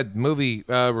bad movie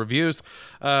reviews.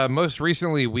 Most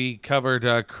recently, we covered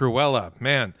Cruella.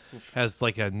 Man, has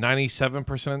like a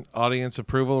 97% audience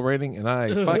approval rating, and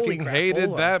I fucking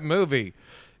hated that movie.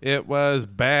 It was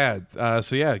bad.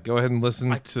 So yeah, go ahead and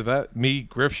listen to that. Me,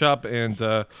 Griff Shop, and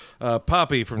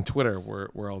Poppy from Twitter.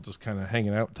 We're all just kind of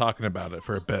hanging out talking about it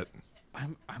for a bit.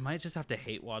 I might just have to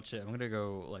hate watch it. I'm gonna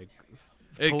go like.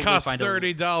 It costs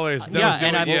 $30. Don't do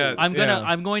and it yet.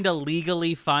 I'm going to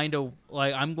legally find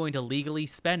I'm going to legally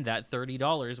spend that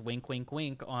 $30. Wink, wink,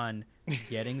 wink on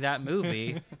getting that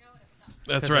movie.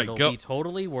 That's right. It'll be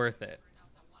totally worth it.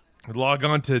 Log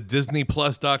on to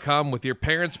DisneyPlus.com with your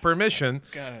parents' permission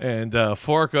and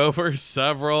fork over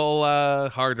several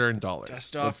hard-earned dollars.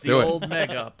 Dust off the old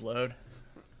mega upload.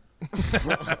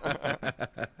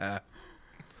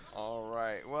 All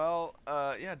right. Well,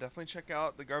 yeah, definitely check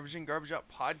out the Garbage In, Garbage Out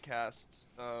podcast.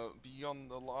 Be on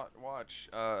the watch.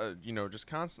 Just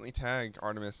constantly tag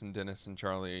Artemis and Dennis and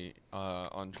Charlie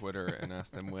on Twitter and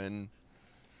ask them when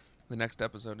the next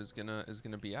episode is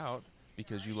gonna be out,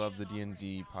 because you love the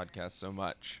D&D podcast so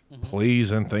much.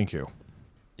 Please and thank you.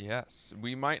 Yes,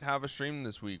 we might have a stream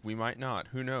this week. We might not.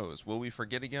 Who knows? Will we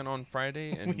forget again on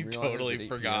Friday and We realize totally at 8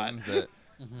 forgot. PM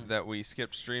that we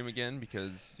skipped stream again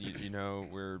because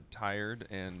we're tired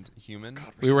and human.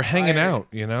 God, We were hanging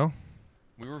tired. out,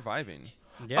 We were vibing.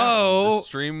 Yeah. Oh,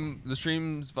 The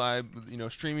stream's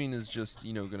vibe. Streaming is just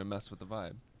gonna mess with the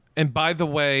vibe. and by the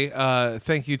way,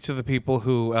 thank you to the people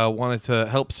who wanted to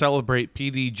help celebrate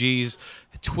PDG's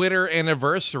Twitter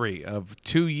anniversary of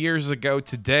 2 years ago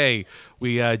today.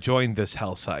 We joined this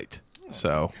hell site.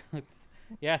 So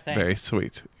Yeah, thanks. very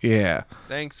sweet. Yeah.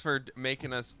 Thanks for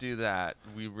making us do that.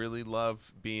 We really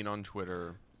love being on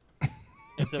Twitter.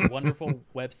 It's a wonderful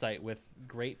website with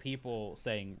great people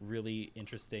saying really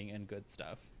interesting and good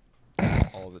stuff.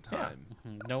 all the time.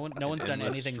 No one's done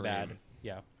endless anything stream. bad.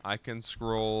 Yeah. I can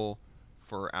scroll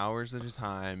for hours at a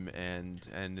time, and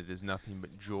it is nothing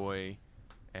but joy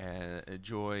and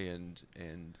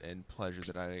pleasure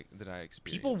that I experience.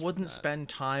 People wouldn't spend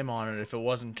time on it if it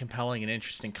wasn't compelling and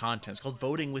interesting content. It's called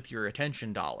voting with your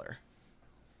attention dollar.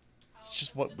 It's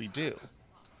just what we do.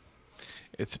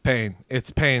 It's pain.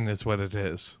 It's pain is what it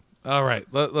is. All right,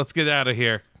 let's get out of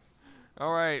here.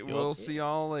 All right, we'll see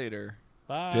y'all later.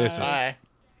 Bye. Deuces. Bye.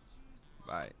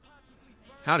 Bye.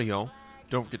 Howdy, y'all.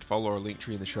 Don't forget to follow our link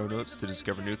tree in the show notes to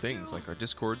discover new things like our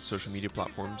Discord, social media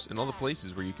platforms, and all the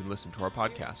places where you can listen to our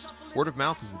podcast. Word of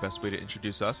mouth is the best way to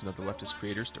introduce us and other leftist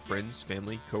creators to friends,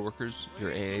 family, coworkers,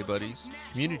 your AA buddies.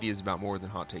 Community is about more than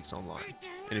hot takes online.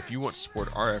 And if you want to support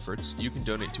our efforts, you can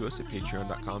donate to us at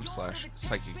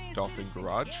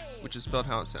patreon.com/psychicdolphingarage, which is spelled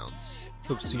how it sounds.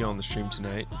 Hope to see you on the stream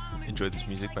tonight. Enjoy this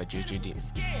music by JJ Demon.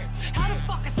 How the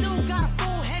fuck I still got a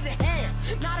full head of hair?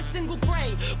 Not a single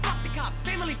gray. Fuck the cops,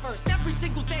 family first, every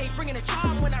single day. Bringing a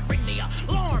charm when I ring the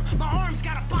alarm. My arms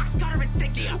got a box cutter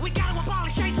insignia. We gotta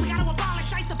abolish ICE,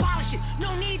 abolish it.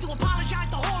 No need to apologize,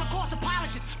 the Holocaust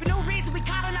apologists. For no reason we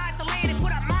colonized the land and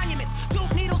put up monuments.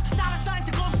 Dope needles, dollar signs,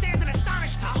 the globe stands in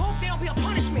astonishment. I hope there'll be a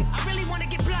punishment. I really wanna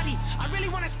get bloody. I really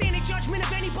wanna stand in judgment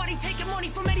of anybody taking money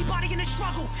from anybody in the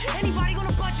struggle. Anybody on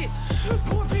a budget.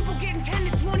 Poor people getting 10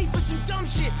 to 20 for some dumb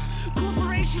shit.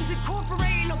 Corporations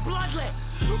incorporating a bloodlet.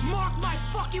 Mark my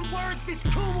fucking words, this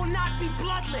coup will not be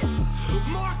bloodless.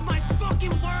 Mark my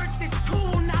fucking words, this coup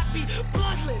will not be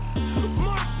bloodless.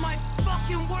 Mark my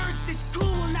fucking words, this coup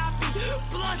will not be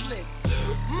bloodless.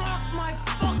 Mark my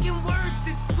fucking words,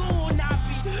 this coup will not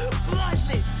be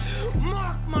bloodless.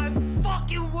 Mark my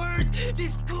fucking words,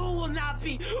 this coup will not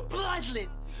be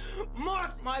bloodless.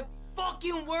 Mark my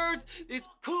fucking words, this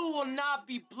coup will not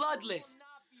be bloodless.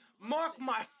 Mark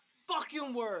my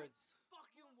fucking words.